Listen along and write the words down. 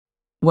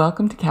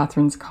Welcome to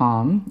Catherine's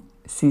Calm,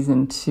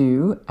 Season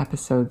 2,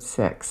 Episode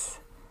 6.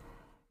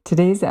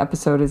 Today's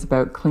episode is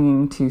about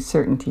clinging to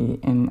certainty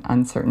in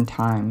uncertain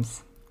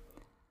times.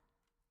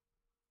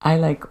 I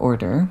like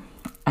order.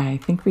 I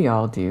think we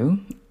all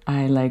do.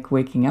 I like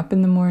waking up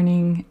in the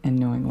morning and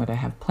knowing what I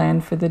have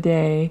planned for the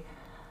day.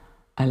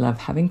 I love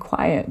having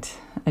quiet,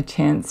 a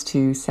chance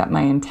to set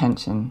my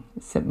intention,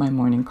 sip my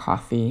morning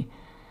coffee,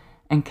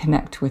 and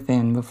connect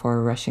within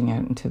before rushing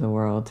out into the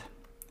world.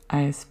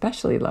 I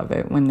especially love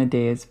it when the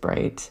day is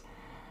bright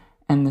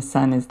and the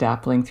sun is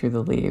dappling through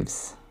the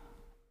leaves.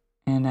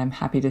 And I'm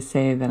happy to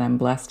say that I'm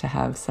blessed to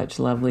have such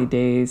lovely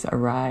days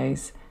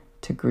arise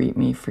to greet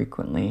me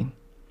frequently.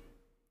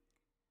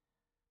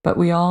 But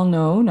we all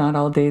know not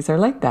all days are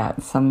like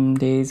that. Some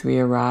days we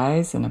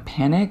arise in a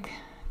panic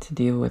to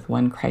deal with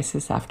one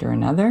crisis after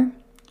another.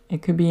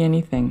 It could be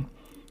anything: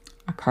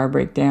 a car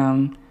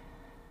breakdown,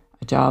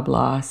 a job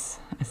loss,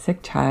 a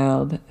sick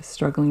child, a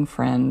struggling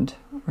friend,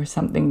 or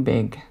something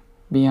big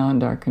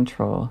beyond our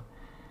control.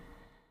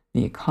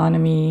 The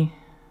economy,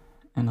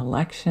 an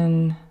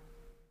election,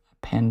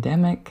 a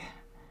pandemic.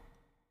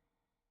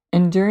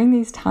 And during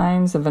these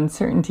times of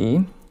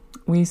uncertainty,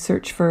 we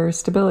search for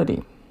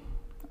stability,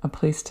 a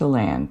place to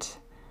land,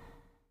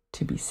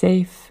 to be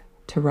safe,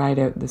 to ride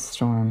out the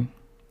storm.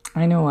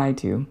 I know I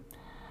do.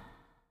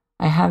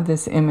 I have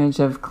this image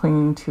of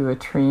clinging to a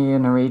tree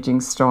in a raging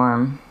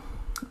storm.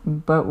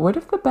 But what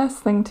if the best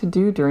thing to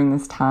do during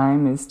this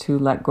time is to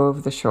let go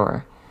of the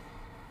shore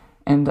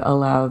and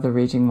allow the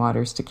raging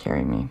waters to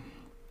carry me?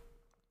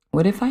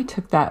 What if I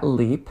took that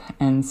leap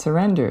and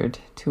surrendered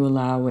to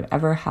allow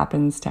whatever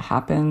happens to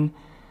happen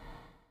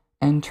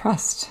and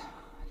trust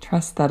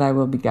that I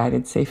will be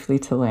guided safely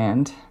to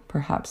land,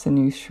 perhaps a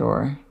new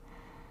shore?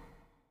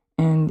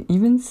 And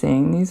even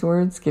saying these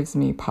words gives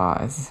me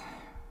pause.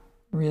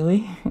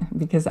 Really?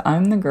 Because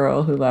I'm the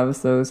girl who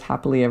loves those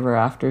happily ever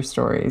after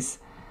stories.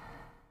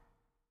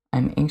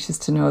 I'm anxious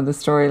to know the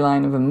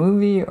storyline of a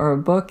movie or a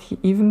book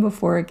even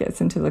before it gets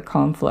into the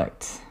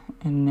conflict.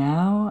 And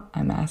now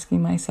I'm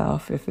asking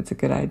myself if it's a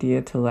good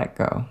idea to let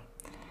go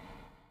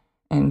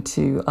and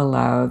to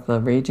allow the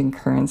raging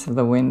currents of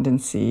the wind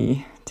and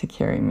sea to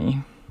carry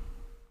me.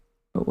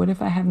 But what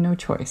if I have no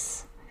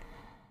choice?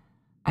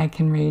 I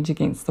can rage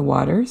against the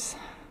waters,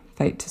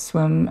 fight to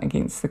swim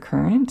against the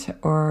current,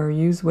 or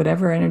use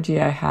whatever energy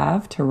I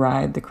have to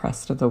ride the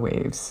crest of the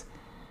waves,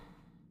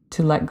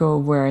 to let go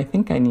of where I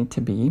think I need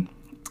to be,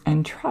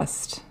 and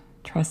trust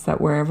that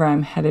wherever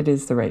I'm headed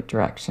is the right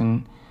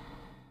direction,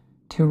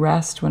 to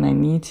rest when I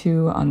need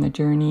to on the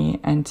journey,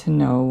 and to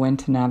know when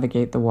to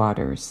navigate the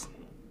waters.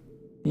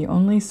 The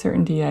only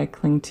certainty I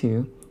cling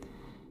to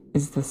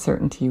is the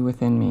certainty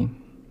within me,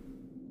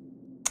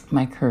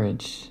 my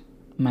courage,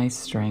 my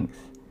strength,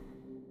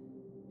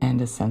 and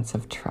a sense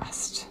of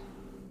trust.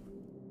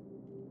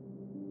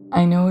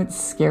 I know it's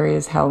scary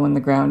as hell when the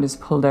ground is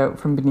pulled out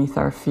from beneath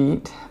our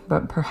feet,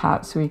 but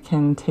perhaps we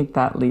can take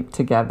that leap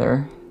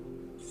together.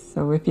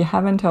 So if you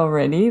haven't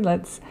already,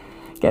 let's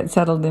get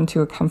settled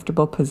into a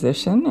comfortable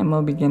position and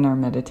we'll begin our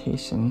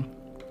meditation.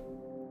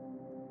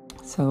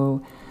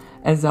 So,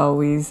 as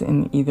always,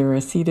 in either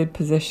a seated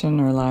position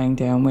or lying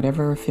down,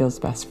 whatever feels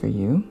best for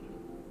you.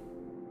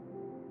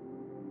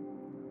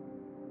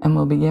 And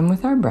we'll begin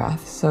with our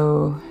breath.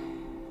 So,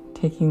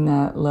 taking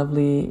that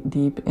lovely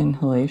deep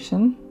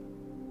inhalation,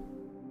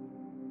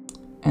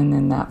 and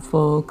then that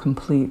full,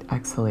 complete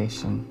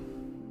exhalation.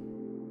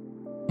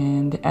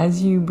 And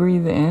as you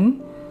breathe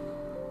in,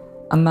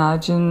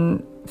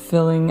 imagine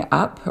filling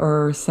up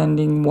or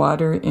sending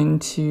water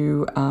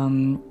into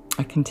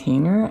a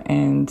container,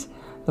 and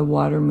the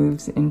water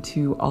moves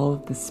into all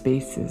of the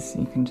spaces.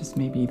 You can just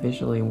maybe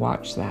visually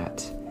watch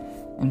that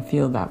and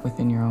feel that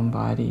within your own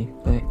body,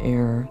 the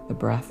air, the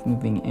breath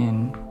moving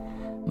in,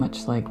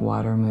 much like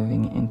water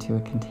moving into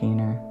a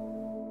container.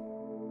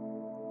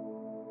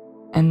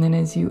 And then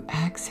as you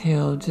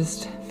exhale,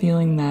 just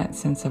feeling that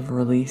sense of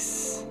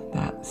release,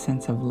 that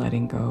sense of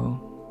letting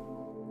go.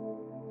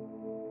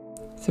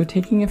 So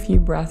taking a few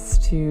breaths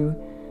to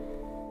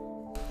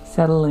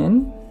settle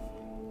in.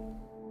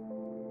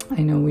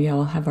 I know we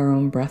all have our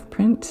own breath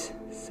print,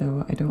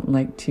 so I don't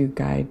like to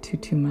guide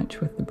too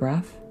much with the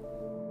breath.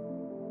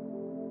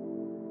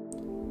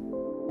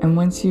 And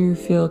once you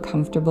feel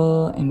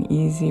comfortable and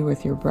easy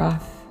with your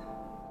breath,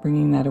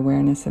 bringing that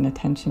awareness and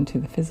attention to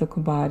the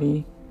physical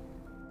body.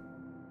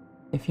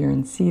 If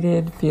you're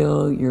seated,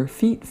 feel your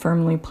feet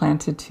firmly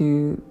planted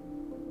to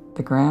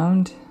the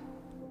ground,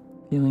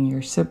 feeling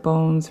your sit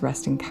bones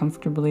resting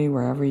comfortably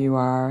wherever you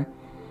are,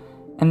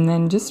 and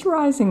then just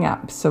rising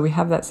up. So we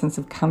have that sense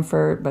of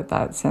comfort, but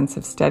that sense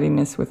of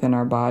steadiness within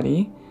our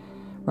body,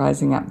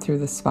 rising up through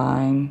the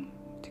spine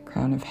to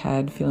crown of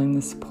head, feeling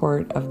the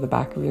support of the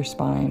back of your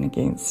spine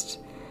against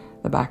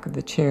the back of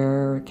the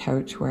chair or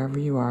couch, wherever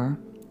you are.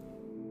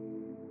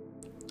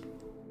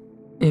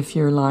 If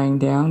you're lying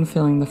down,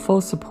 feeling the full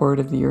support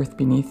of the earth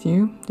beneath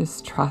you,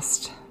 just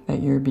trust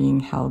that you're being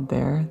held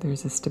there.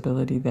 There's a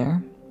stability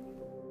there.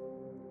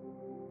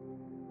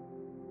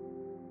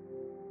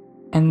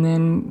 And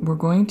then we're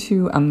going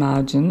to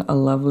imagine a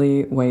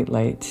lovely white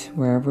light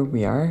wherever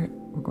we are.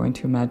 We're going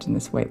to imagine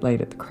this white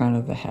light at the crown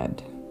of the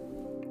head.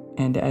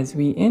 And as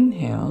we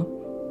inhale,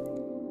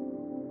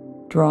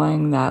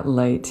 drawing that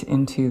light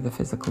into the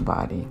physical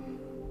body.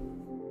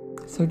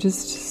 So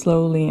just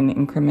slowly in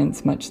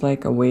increments, much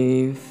like a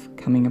wave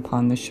coming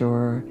upon the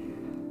shore,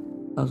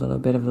 a little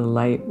bit of the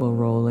light will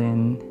roll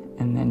in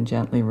and then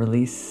gently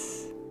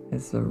release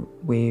as the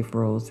wave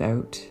rolls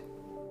out.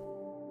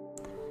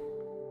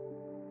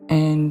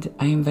 And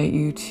I invite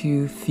you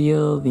to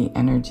feel the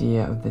energy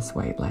of this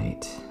white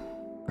light.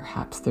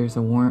 Perhaps there's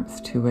a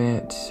warmth to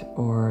it,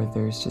 or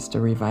there's just a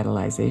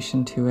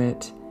revitalization to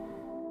it.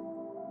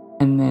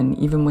 And then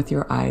even with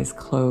your eyes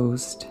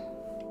closed,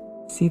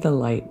 see the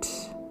light,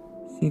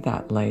 see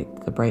that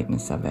light, the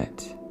brightness of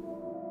it.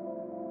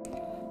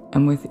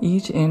 And with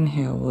each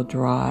inhale, we'll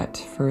draw it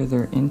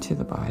further into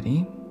the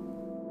body,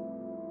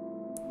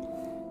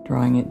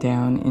 drawing it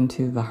down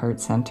into the heart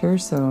center.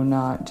 So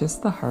not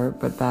just the heart,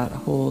 but that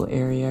whole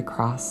area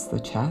across the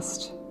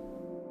chest,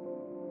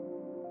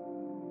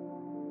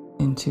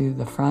 into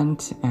the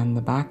front and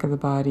the back of the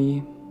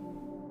body,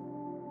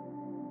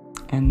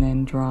 and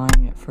then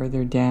drawing it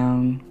further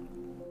down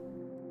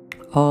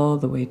all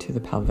the way to the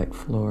pelvic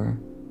floor.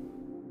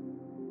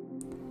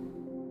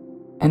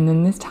 And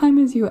then this time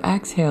as you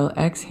exhale,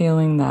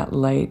 exhaling that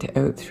light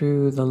out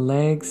through the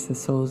legs, the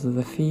soles of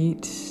the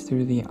feet,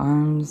 through the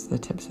arms, the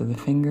tips of the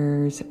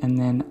fingers, and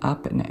then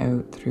up and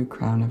out through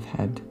crown of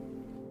head.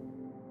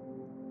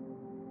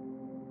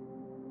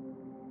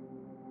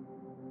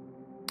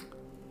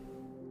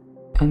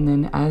 And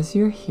then as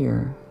you're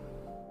here,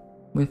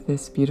 with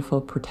this beautiful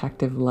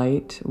protective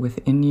light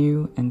within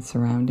you and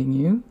surrounding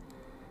you,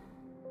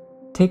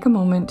 take a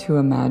moment to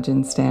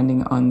imagine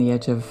standing on the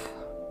edge of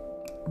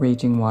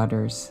raging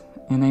waters.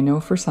 And I know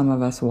for some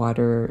of us,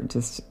 water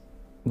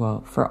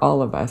for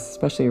all of us,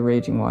 especially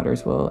raging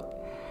waters, will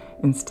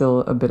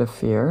instill a bit of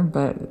fear,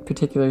 but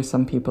particularly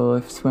some people,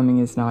 if swimming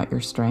is not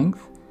your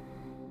strength,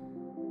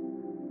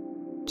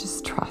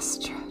 just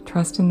trust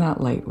in that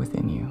light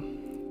within you.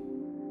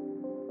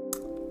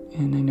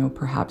 And I know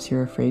perhaps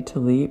you're afraid to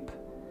leap,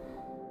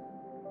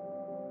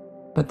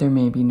 but there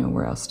may be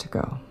nowhere else to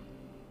go.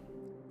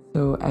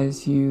 So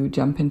as you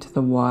jump into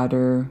the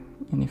water,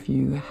 and if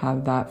you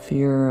have that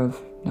fear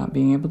of not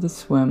being able to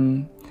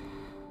swim,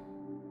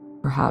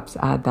 perhaps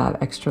add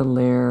that extra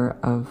layer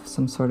of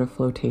some sort of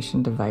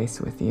flotation device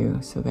with you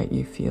so that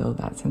you feel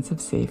that sense of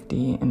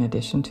safety in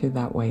addition to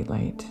that white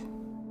light.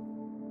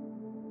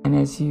 And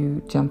as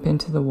you jump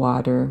into the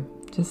water,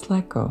 just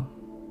let go.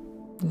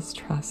 Just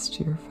trust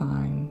you're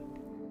fine.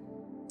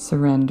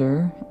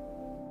 Surrender.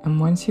 And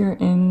once you're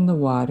in the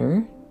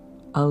water,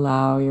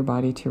 allow your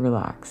body to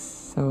relax.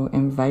 So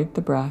invite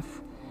the breath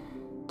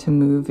to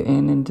move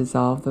in and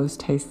dissolve those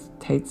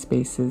tight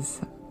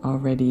spaces.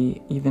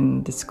 Already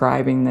even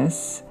describing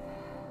this,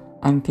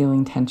 I'm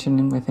feeling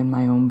tension within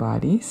my own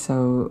body.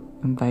 So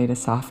invite a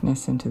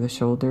softness into the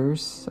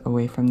shoulders,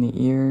 away from the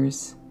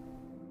ears.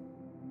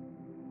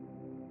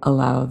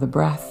 Allow the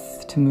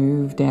breath to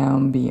move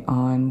down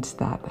beyond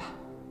that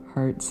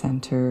heart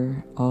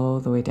center, all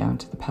the way down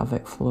to the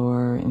pelvic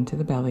floor, into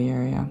the belly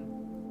area.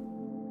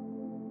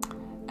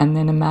 And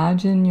then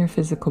imagine your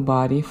physical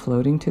body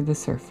floating to the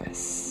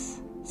surface,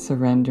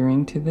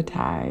 surrendering to the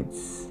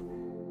tides,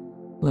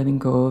 letting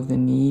go of the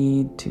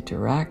need to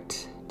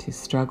direct, to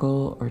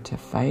struggle, or to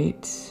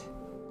fight.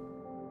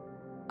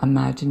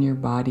 Imagine your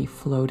body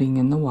floating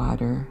in the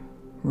water,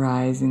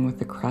 rising with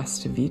the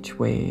crest of each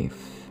wave.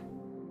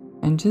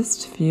 And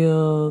just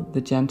feel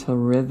the gentle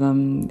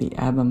rhythm, the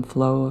ebb and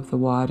flow of the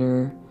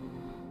water.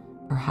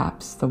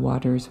 Perhaps the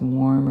water is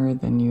warmer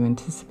than you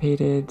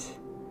anticipated.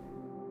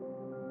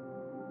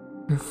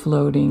 You're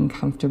floating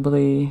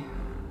comfortably,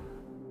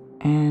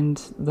 and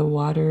the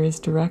water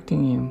is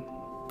directing you.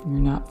 You're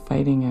not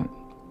fighting it.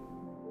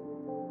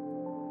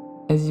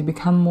 As you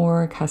become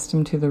more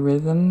accustomed to the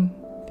rhythm,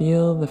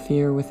 feel the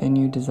fear within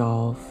you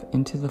dissolve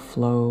into the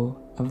flow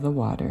of the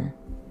water.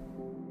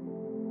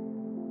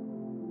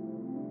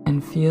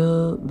 And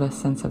feel the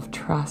sense of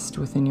trust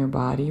within your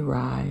body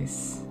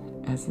rise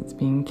as it's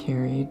being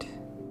carried,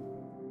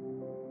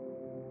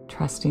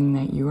 trusting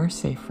that you are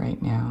safe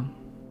right now,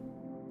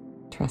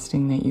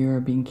 trusting that you are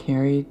being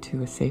carried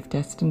to a safe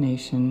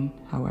destination,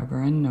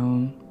 however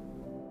unknown,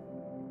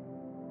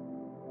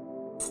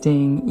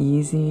 staying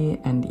easy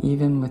and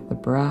even with the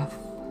breath,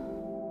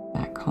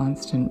 that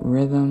constant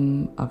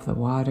rhythm of the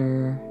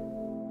water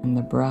and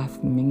the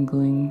breath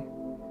mingling.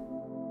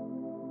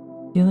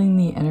 Feeling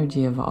the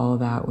energy of all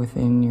that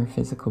within your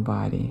physical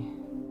body.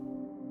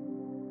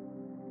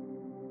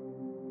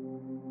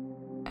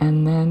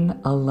 And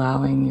then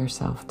allowing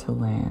yourself to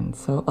land.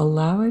 So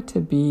allow it to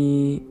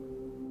be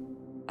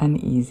an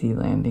easy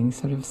landing,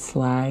 sort of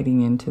sliding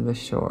into the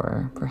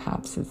shore.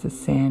 Perhaps it's a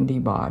sandy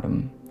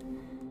bottom.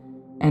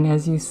 And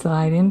as you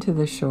slide into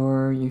the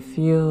shore, you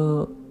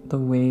feel the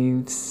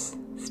waves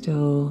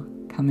still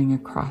coming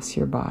across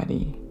your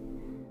body.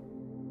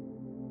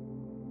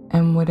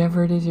 And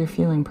whatever it is you're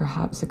feeling,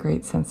 perhaps a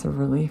great sense of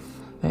relief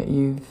that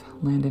you've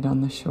landed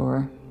on the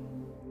shore.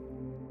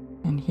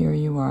 And here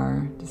you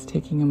are, just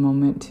taking a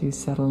moment to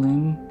settle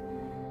in.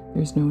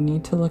 There's no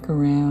need to look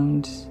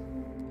around,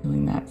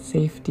 feeling that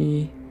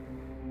safety.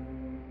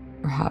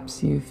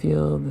 Perhaps you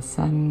feel the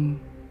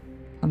sun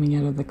coming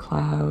out of the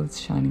clouds,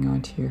 shining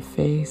onto your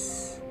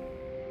face.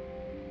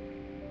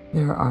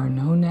 There are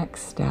no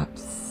next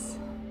steps.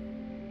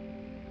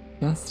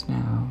 Just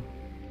now.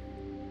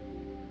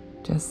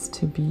 Just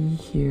to be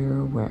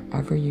here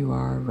wherever you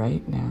are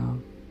right now.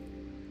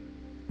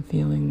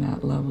 Feeling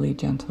that lovely,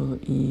 gentle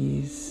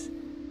ease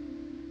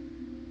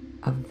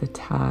of the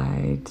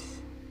tide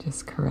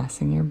just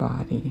caressing your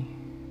body.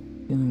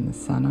 Feeling the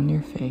sun on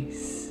your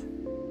face.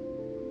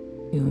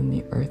 Feeling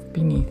the earth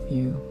beneath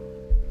you.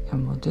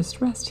 And we'll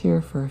just rest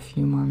here for a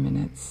few more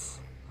minutes.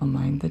 I'll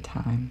mind the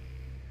time.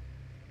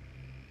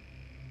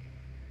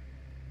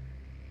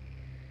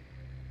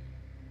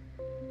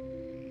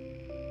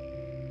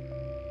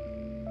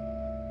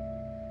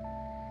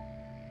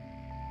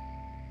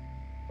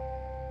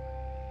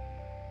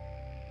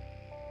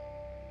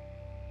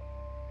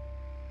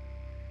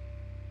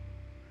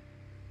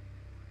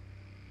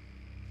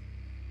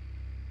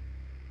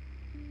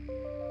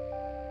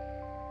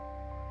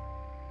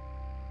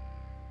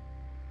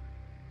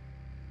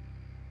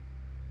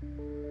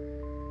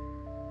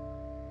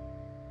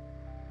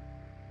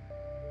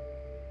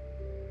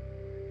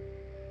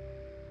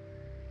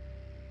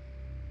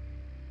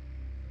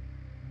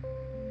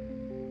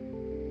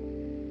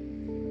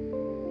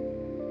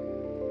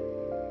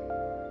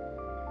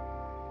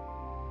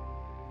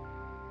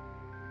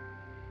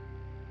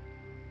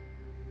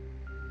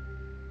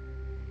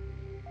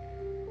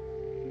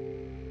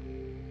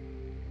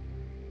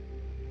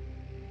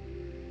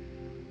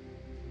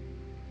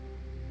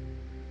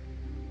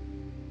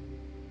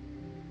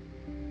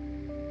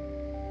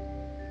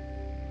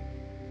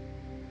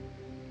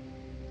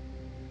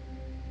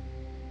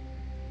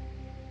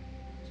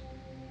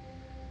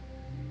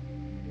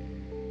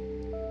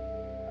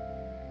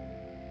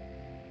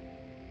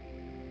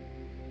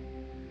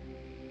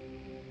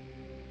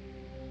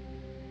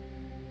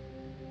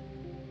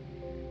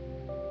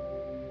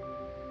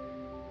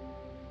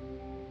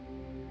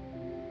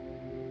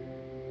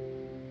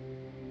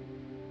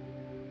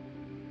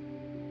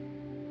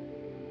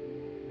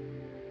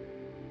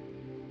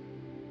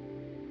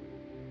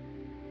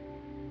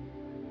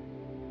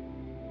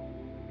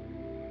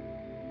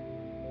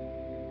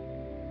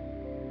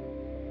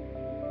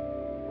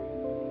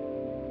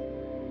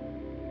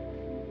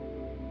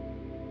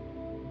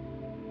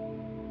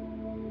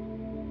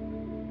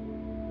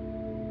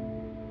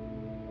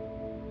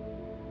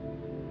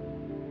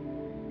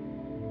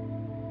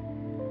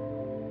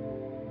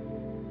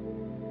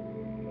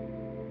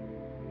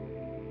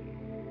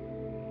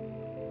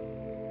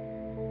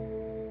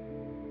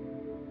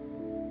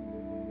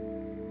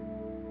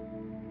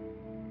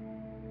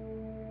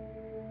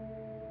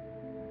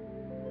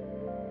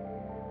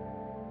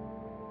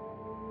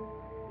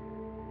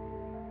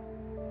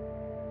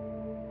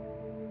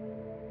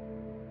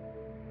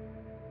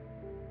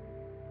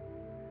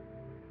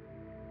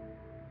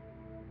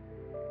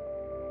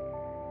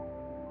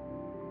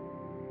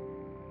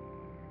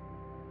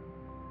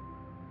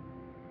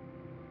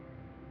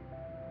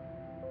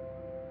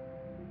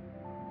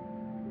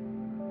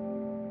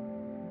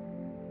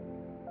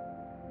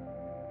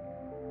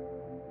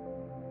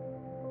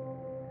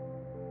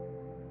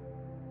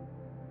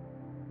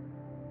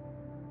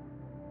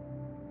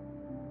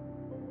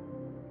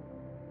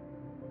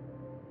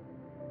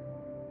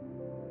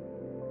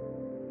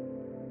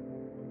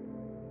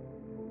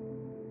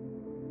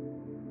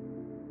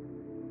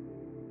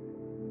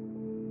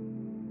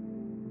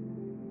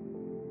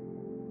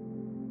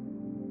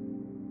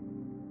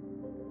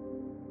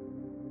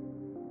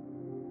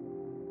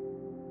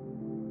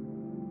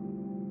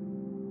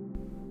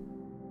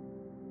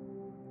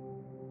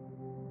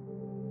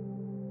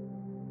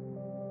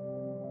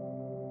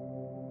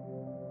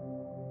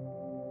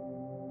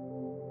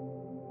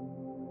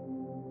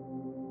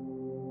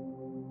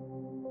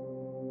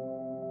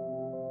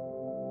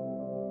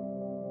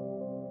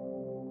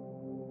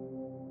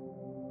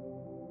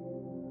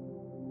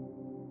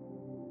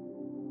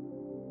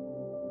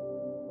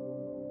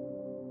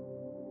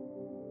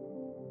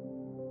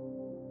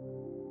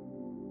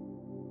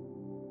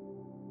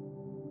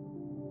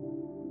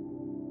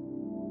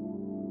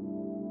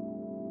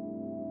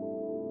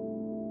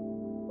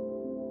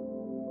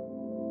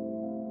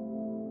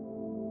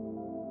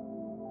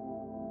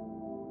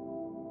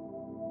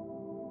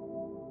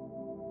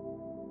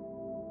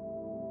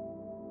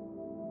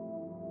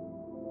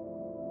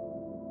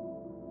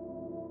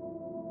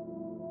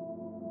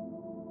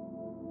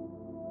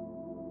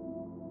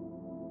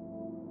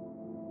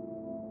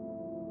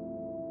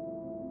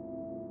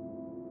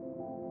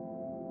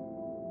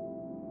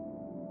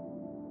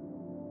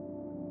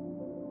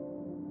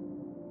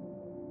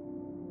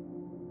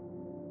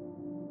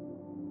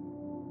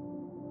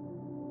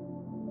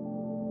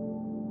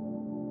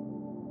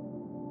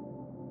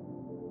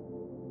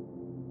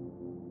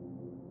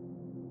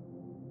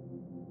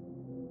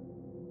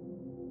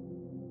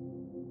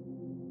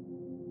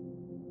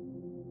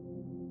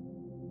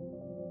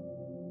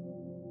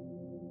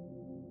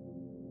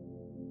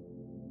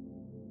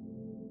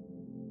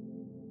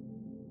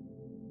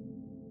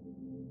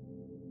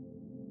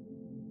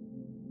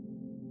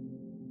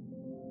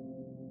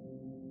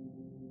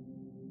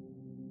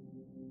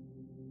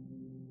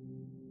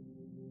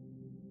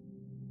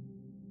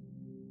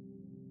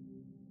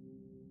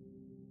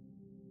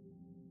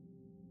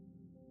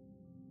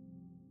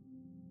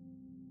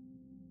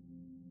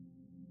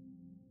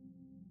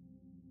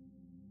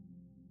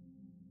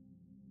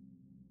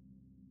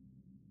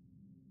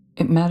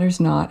 It matters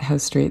not how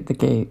straight the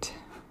gate,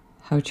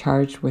 how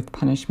charged with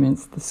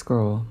punishments the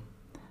scroll.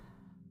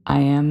 I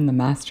am the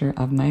master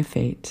of my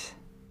fate.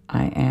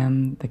 I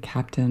am the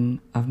captain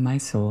of my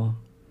soul.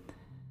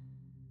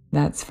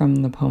 That's from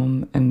the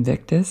poem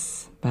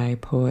Invictus by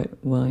poet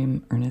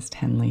William Ernest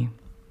Henley.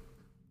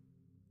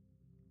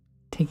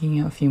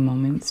 Taking a few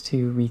moments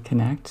to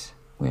reconnect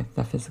with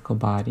the physical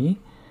body.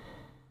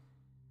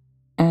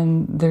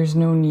 And there's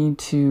no need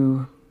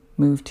to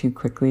move too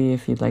quickly.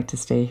 If you'd like to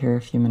stay here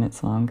a few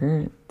minutes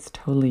longer, it's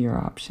totally your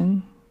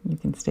option. You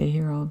can stay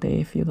here all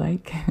day if you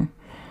like.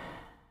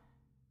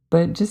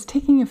 But just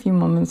taking a few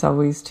moments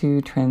always to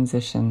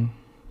transition,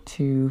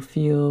 to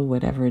feel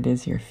whatever it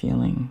is you're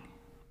feeling,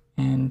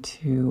 and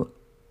to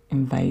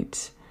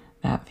invite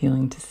that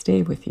feeling to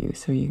stay with you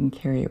so you can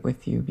carry it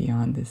with you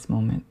beyond this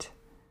moment.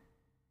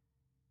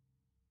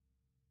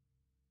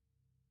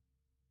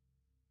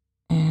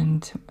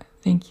 And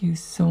thank you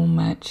so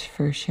much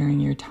for sharing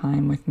your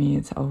time with me.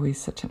 It's always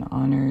such an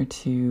honor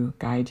to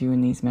guide you in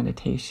these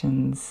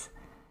meditations.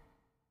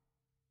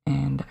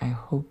 And I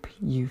hope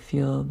you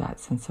feel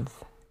that sense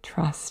of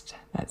trust,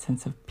 that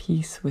sense of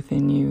peace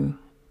within you,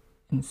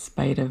 in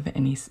spite of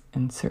any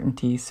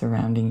uncertainty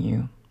surrounding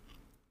you.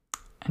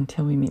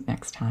 Until we meet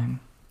next time,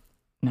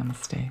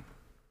 namaste.